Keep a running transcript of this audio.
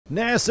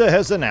NASA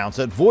has announced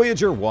that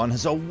Voyager 1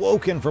 has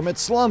awoken from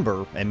its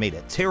slumber and made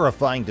a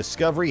terrifying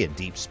discovery in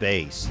deep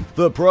space.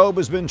 The probe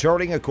has been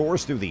charting a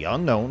course through the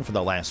unknown for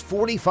the last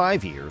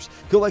 45 years,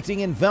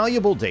 collecting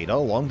invaluable data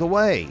along the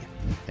way.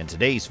 In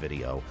today's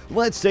video,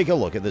 let's take a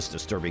look at this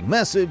disturbing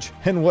message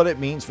and what it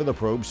means for the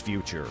probe's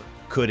future.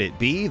 Could it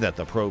be that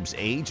the probe's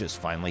age is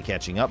finally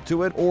catching up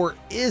to it, or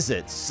is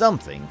it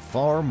something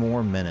far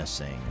more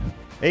menacing?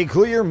 A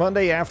clear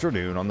Monday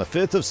afternoon on the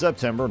 5th of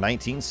September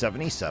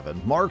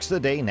 1977 marks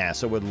the day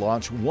NASA would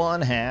launch one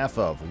half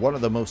of one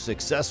of the most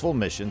successful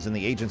missions in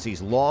the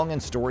agency's long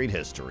and storied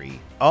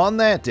history. On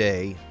that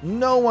day,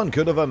 no one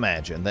could have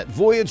imagined that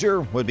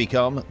Voyager would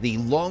become the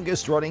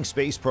longest-running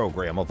space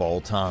program of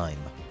all time.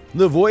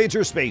 The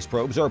Voyager space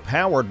probes are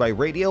powered by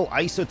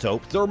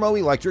radioisotope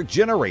thermoelectric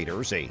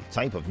generators, a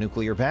type of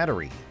nuclear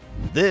battery.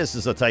 This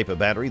is a type of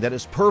battery that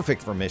is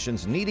perfect for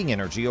missions needing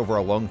energy over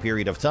a long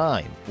period of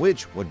time,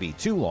 which would be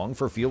too long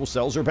for fuel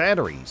cells or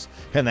batteries,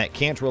 and that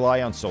can't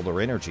rely on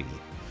solar energy.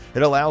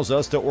 It allows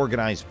us to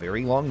organize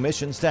very long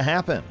missions to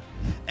happen.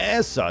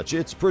 As such,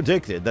 it's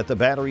predicted that the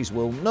batteries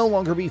will no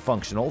longer be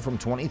functional from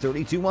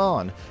 2032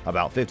 on,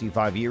 about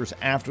 55 years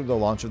after the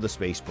launch of the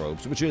space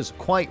probes, which is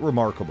quite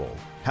remarkable.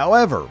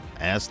 However,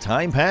 as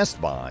time passed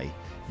by,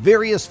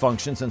 various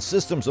functions and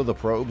systems of the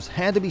probes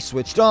had to be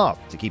switched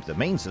off to keep the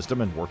main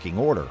system in working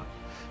order.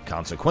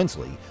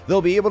 Consequently,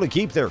 they'll be able to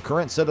keep their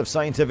current set of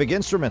scientific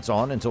instruments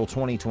on until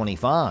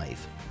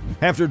 2025.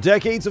 After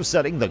decades of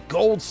setting the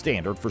gold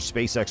standard for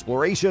space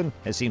exploration,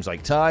 it seems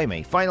like time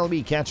may finally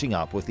be catching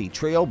up with the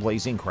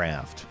trailblazing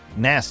craft.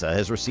 NASA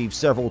has received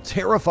several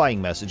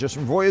terrifying messages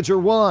from Voyager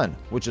 1,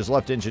 which has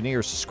left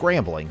engineers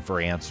scrambling for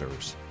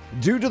answers.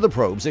 Due to the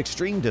probe's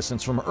extreme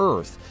distance from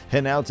Earth,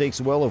 it now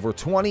takes well over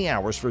 20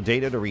 hours for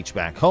data to reach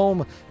back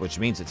home, which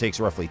means it takes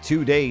roughly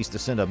 2 days to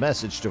send a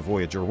message to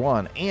Voyager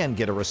 1 and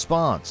get a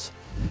response.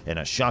 In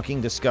a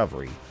shocking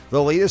discovery,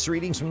 the latest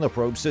readings from the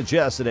probe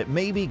suggest that it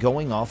may be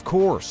going off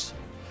course.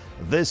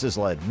 This has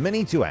led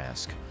many to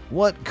ask,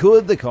 what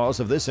could the cause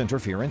of this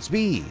interference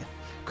be?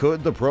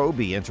 Could the probe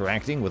be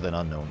interacting with an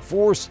unknown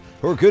force,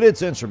 or could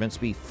its instruments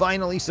be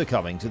finally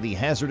succumbing to the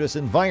hazardous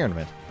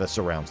environment that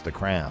surrounds the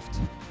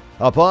craft?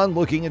 Upon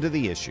looking into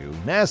the issue,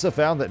 NASA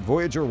found that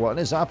Voyager 1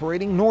 is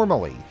operating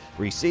normally,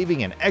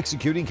 receiving and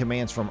executing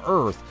commands from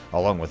Earth,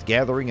 along with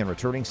gathering and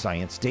returning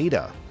science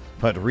data.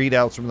 But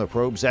readouts from the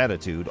probe's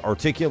attitude,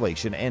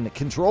 articulation, and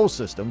control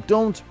system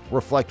don't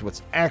reflect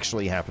what's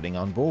actually happening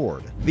on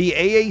board. The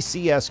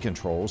AACS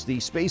controls the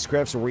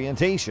spacecraft's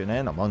orientation,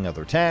 and among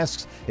other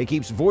tasks, it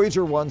keeps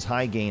Voyager 1's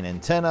high-gain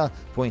antenna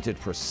pointed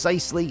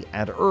precisely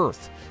at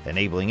Earth,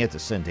 enabling it to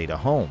send data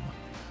home.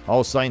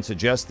 All signs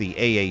suggest the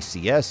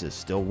AACS is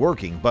still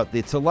working, but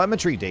the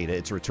telemetry data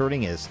it's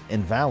returning is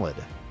invalid.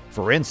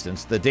 For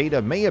instance, the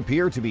data may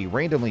appear to be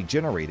randomly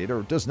generated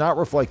or does not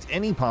reflect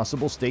any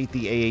possible state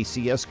the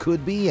AACS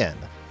could be in.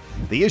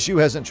 The issue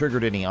hasn't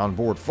triggered any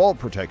onboard fault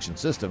protection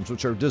systems,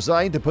 which are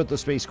designed to put the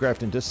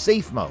spacecraft into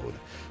safe mode,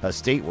 a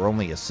state where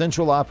only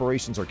essential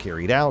operations are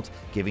carried out,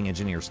 giving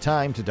engineers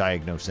time to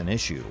diagnose an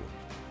issue.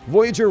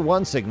 Voyager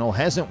 1 signal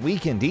hasn't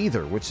weakened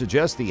either, which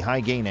suggests the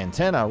high-gain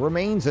antenna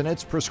remains in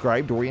its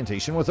prescribed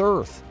orientation with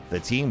Earth.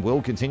 The team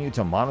will continue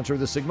to monitor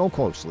the signal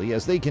closely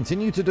as they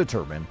continue to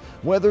determine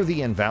whether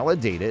the invalid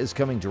data is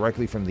coming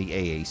directly from the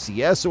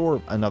AACS or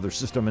another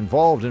system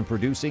involved in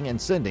producing and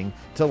sending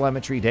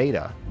telemetry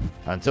data.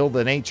 Until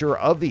the nature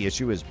of the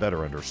issue is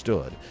better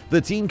understood,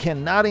 the team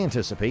cannot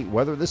anticipate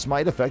whether this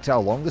might affect how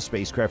long the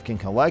spacecraft can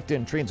collect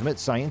and transmit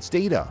science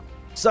data.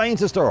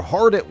 Scientists are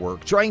hard at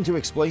work trying to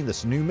explain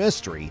this new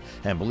mystery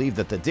and believe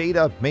that the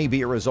data may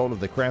be a result of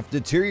the craft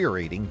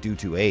deteriorating due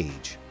to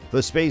age.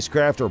 The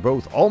spacecraft are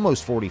both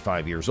almost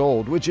 45 years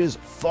old, which is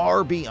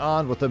far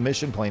beyond what the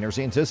mission planners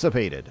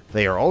anticipated.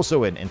 They are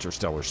also in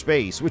interstellar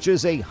space, which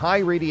is a high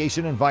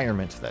radiation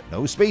environment that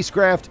no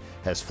spacecraft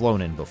has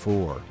flown in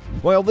before.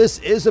 While this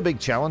is a big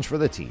challenge for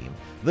the team,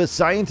 the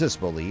scientists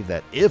believe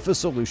that if a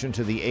solution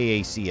to the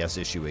AACS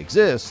issue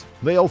exists,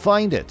 they'll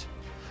find it.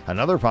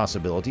 Another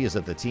possibility is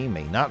that the team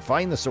may not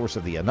find the source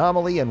of the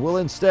anomaly and will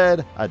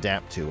instead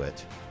adapt to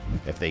it.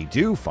 If they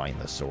do find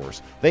the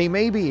source, they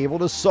may be able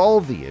to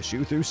solve the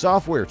issue through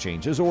software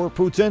changes or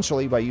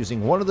potentially by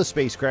using one of the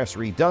spacecraft's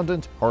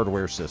redundant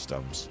hardware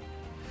systems.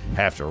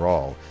 After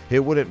all,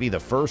 it wouldn't be the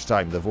first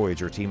time the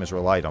Voyager team has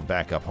relied on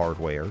backup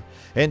hardware.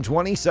 In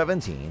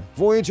 2017,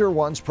 Voyager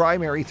 1's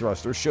primary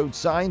thrusters showed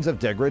signs of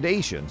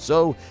degradation,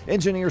 so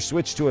engineers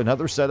switched to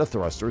another set of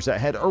thrusters that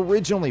had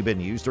originally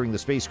been used during the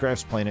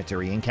spacecraft's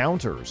planetary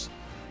encounters.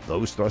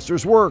 Those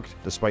thrusters worked,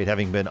 despite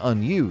having been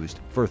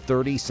unused for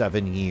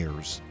 37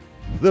 years.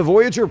 The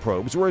Voyager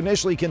probes were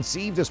initially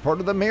conceived as part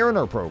of the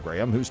Mariner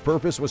program, whose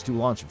purpose was to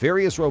launch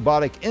various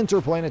robotic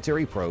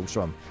interplanetary probes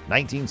from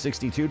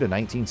 1962 to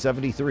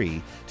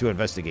 1973 to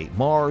investigate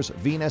Mars,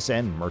 Venus,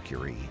 and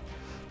Mercury.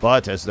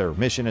 But as their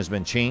mission has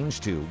been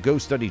changed to go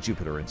study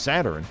Jupiter and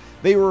Saturn,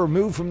 they were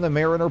removed from the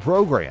Mariner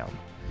program.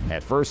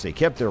 At first, they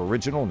kept their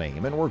original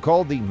name and were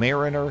called the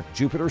Mariner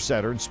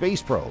Jupiter-Saturn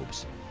space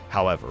probes.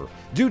 However,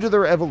 due to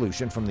their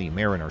evolution from the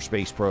Mariner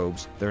space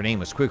probes, their name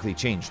was quickly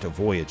changed to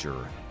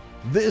Voyager.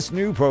 This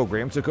new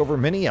program took over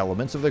many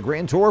elements of the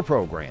Grand Tour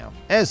program.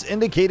 As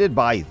indicated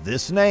by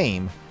this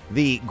name,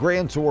 the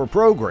Grand Tour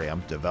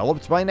program,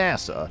 developed by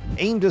NASA,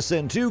 aimed to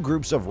send two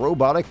groups of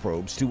robotic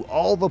probes to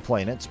all the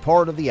planets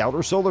part of the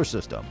outer solar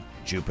system: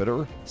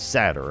 Jupiter,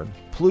 Saturn,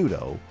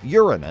 Pluto,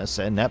 Uranus,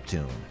 and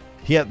Neptune.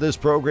 Yet this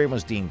program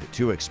was deemed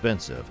too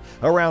expensive,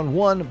 around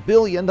 $1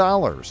 billion.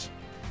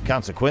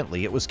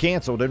 Consequently, it was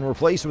canceled and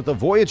replaced with the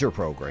Voyager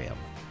program.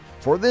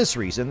 For this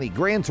reason, the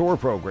Grand Tour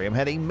program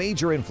had a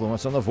major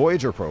influence on the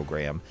Voyager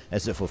program,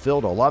 as it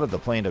fulfilled a lot of the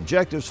planned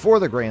objectives for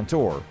the Grand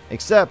Tour,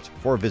 except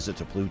for a visit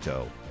to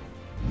Pluto.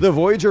 The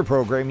Voyager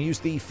program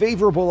used the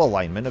favorable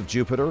alignment of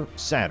Jupiter,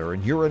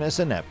 Saturn, Uranus,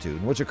 and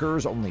Neptune, which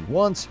occurs only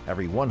once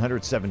every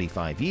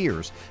 175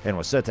 years and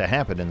was set to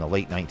happen in the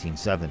late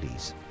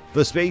 1970s.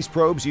 The space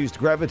probes used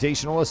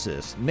gravitational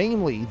assist,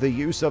 namely the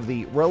use of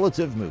the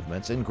relative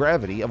movements and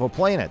gravity of a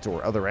planet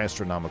or other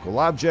astronomical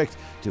object,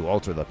 to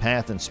alter the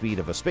path and speed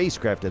of a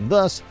spacecraft, and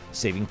thus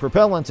saving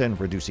propellant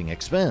and reducing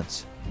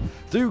expense.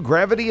 Through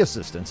gravity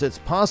assistance, it's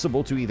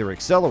possible to either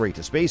accelerate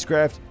a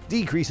spacecraft,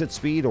 decrease its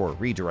speed, or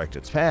redirect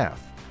its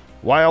path.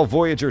 While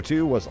Voyager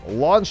 2 was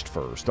launched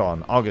first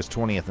on August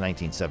 20th,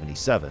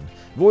 1977,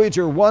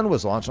 Voyager 1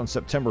 was launched on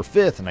September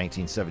 5th,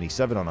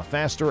 1977 on a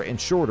faster and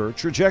shorter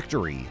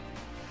trajectory.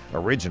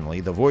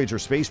 Originally, the Voyager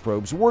space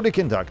probes were to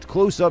conduct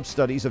close-up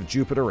studies of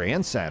Jupiter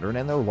and Saturn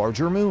and their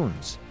larger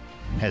moons.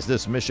 As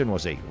this mission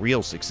was a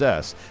real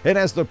success, and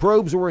as the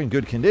probes were in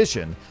good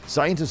condition,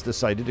 scientists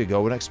decided to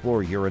go and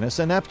explore Uranus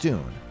and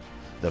Neptune.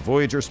 The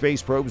Voyager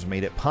space probes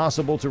made it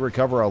possible to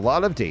recover a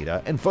lot of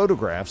data and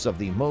photographs of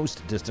the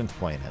most distant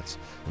planets,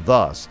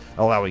 thus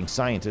allowing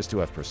scientists to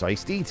have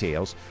precise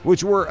details,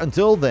 which were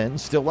until then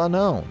still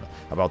unknown,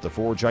 about the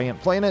 4 giant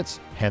planets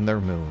and their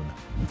moon.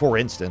 For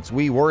instance,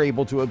 we were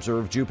able to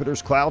observe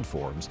Jupiter's cloud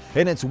forms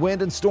and its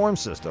wind and storm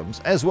systems,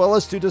 as well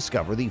as to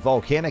discover the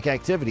volcanic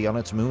activity on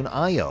its moon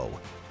Io.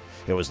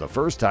 It was the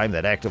first time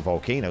that active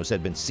volcanoes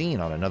had been seen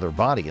on another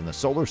body in the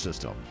solar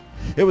system.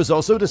 It was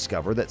also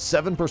discovered that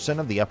 7%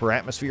 of the upper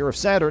atmosphere of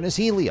Saturn is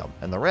helium,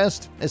 and the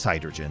rest is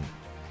hydrogen.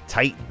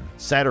 Titan,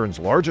 Saturn's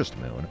largest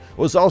moon,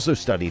 was also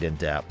studied in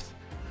depth.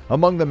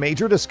 Among the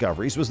major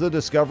discoveries was the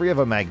discovery of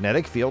a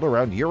magnetic field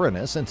around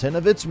Uranus and 10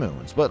 of its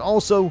moons, but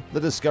also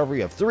the discovery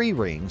of 3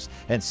 rings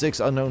and 6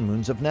 unknown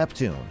moons of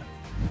Neptune.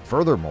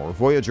 Furthermore,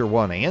 Voyager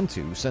 1 and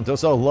 2 sent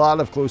us a lot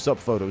of close-up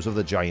photos of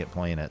the giant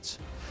planets.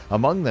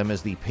 Among them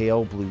is the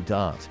pale blue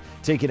dot,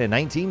 taken in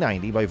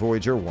 1990 by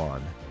Voyager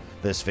 1.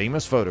 This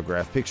famous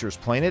photograph pictures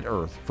planet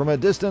Earth from a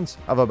distance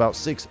of about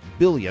 6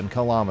 billion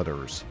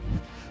kilometers.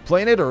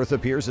 Planet Earth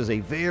appears as a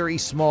very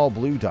small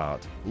blue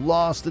dot,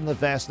 lost in the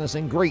vastness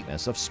and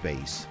greatness of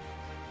space.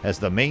 As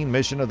the main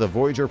mission of the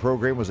Voyager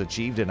program was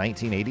achieved in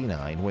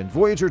 1989, when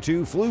Voyager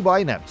 2 flew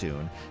by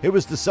Neptune, it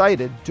was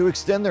decided to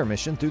extend their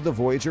mission through the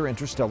Voyager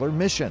Interstellar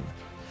mission.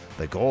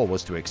 The goal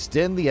was to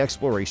extend the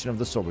exploration of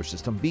the solar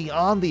system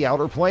beyond the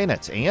outer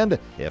planets and,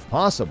 if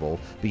possible,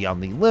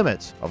 beyond the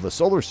limits of the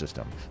solar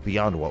system,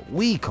 beyond what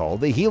we call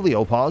the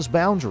heliopause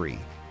boundary.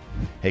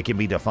 It can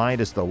be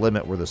defined as the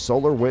limit where the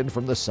solar wind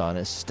from the sun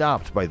is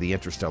stopped by the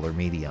interstellar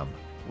medium.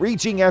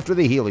 Reaching after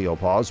the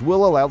heliopause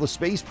will allow the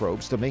space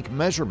probes to make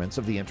measurements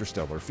of the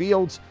interstellar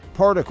fields,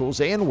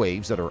 particles, and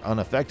waves that are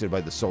unaffected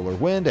by the solar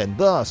wind, and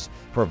thus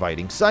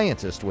providing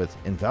scientists with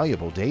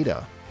invaluable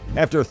data.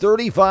 After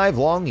 35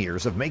 long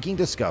years of making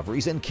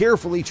discoveries and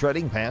carefully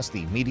treading past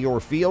the meteor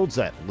fields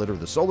that litter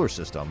the solar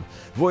system,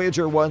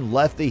 Voyager 1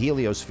 left the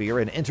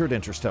heliosphere and entered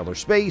interstellar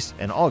space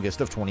in August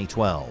of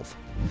 2012.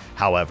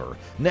 However,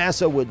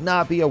 NASA would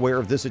not be aware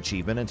of this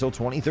achievement until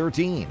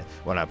 2013,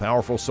 when a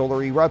powerful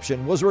solar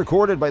eruption was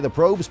recorded by the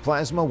probe's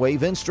plasma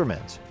wave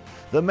instrument.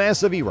 The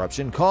massive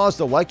eruption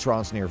caused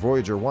electrons near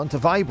Voyager 1 to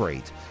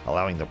vibrate,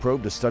 allowing the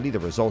probe to study the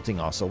resulting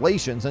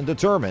oscillations and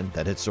determine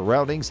that its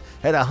surroundings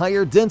had a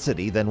higher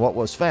density than what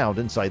was found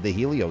inside the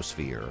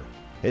heliosphere.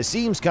 It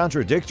seems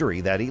contradictory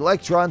that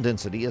electron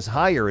density is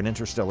higher in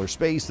interstellar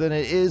space than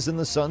it is in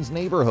the Sun's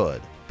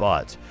neighborhood,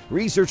 but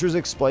researchers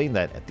explain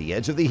that at the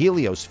edge of the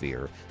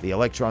heliosphere, the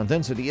electron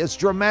density is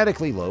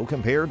dramatically low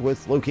compared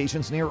with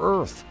locations near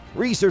Earth.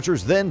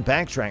 Researchers then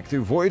backtracked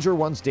through Voyager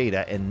 1's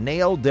data and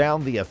nailed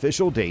down the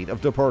official date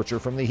of departure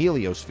from the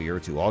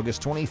heliosphere to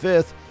August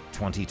 25th,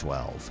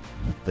 2012.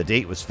 The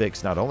date was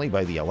fixed not only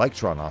by the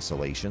electron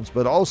oscillations,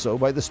 but also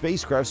by the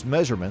spacecraft's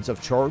measurements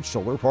of charged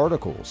solar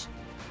particles.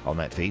 On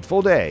that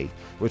fateful day,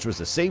 which was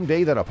the same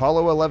day that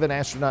Apollo 11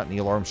 astronaut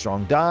Neil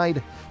Armstrong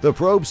died, the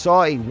probe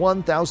saw a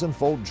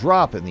 1,000-fold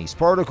drop in these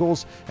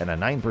particles and a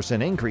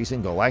 9% increase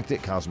in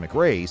galactic cosmic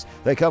rays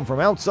that come from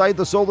outside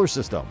the solar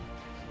system.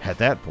 At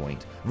that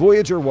point,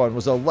 Voyager 1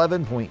 was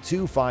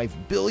 11.25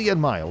 billion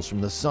miles from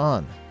the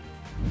Sun.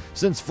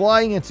 Since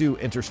flying into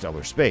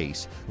interstellar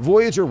space,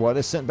 Voyager 1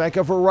 has sent back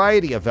a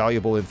variety of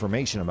valuable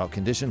information about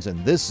conditions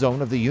in this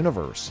zone of the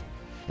universe.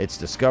 Its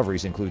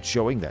discoveries include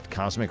showing that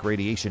cosmic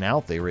radiation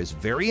out there is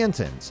very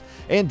intense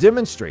and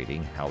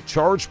demonstrating how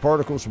charged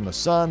particles from the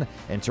Sun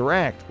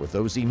interact with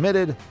those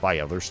emitted by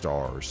other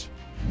stars.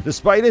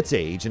 Despite its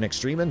age and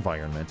extreme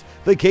environment,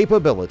 the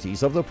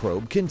capabilities of the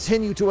probe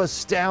continue to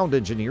astound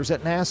engineers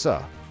at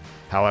NASA.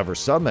 However,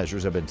 some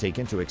measures have been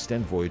taken to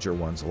extend Voyager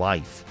 1's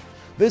life.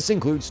 This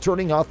includes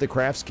turning off the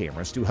craft's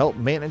cameras to help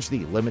manage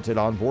the limited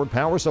onboard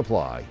power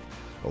supply.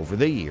 Over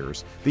the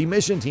years, the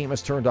mission team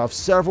has turned off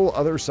several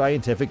other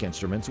scientific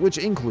instruments, which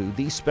include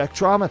the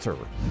spectrometer,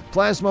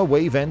 plasma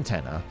wave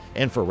antenna,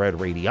 infrared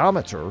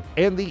radiometer,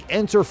 and the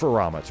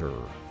interferometer.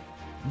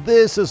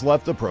 This has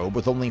left the probe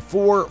with only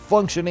 4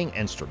 functioning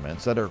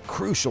instruments that are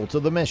crucial to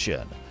the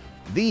mission.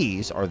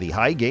 These are the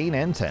high-gain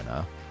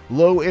antenna,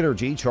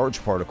 low-energy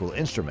charged particle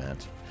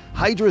instrument,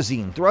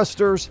 hydrazine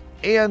thrusters,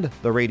 and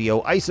the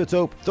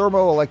radioisotope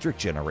thermoelectric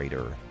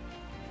generator.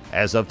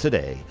 As of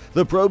today,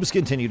 the probes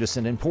continue to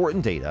send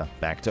important data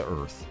back to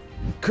Earth.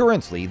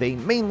 Currently, they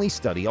mainly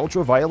study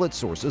ultraviolet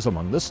sources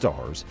among the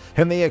stars,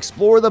 and they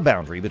explore the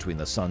boundary between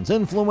the Sun's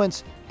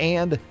influence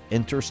and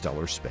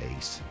interstellar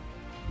space.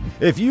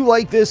 If you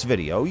like this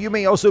video, you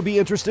may also be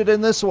interested in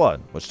this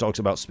one, which talks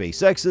about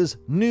SpaceX's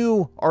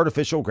new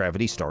artificial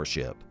gravity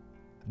starship.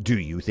 Do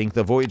you think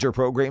the Voyager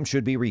program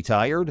should be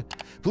retired?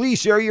 Please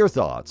share your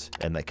thoughts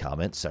in the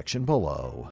comment section below.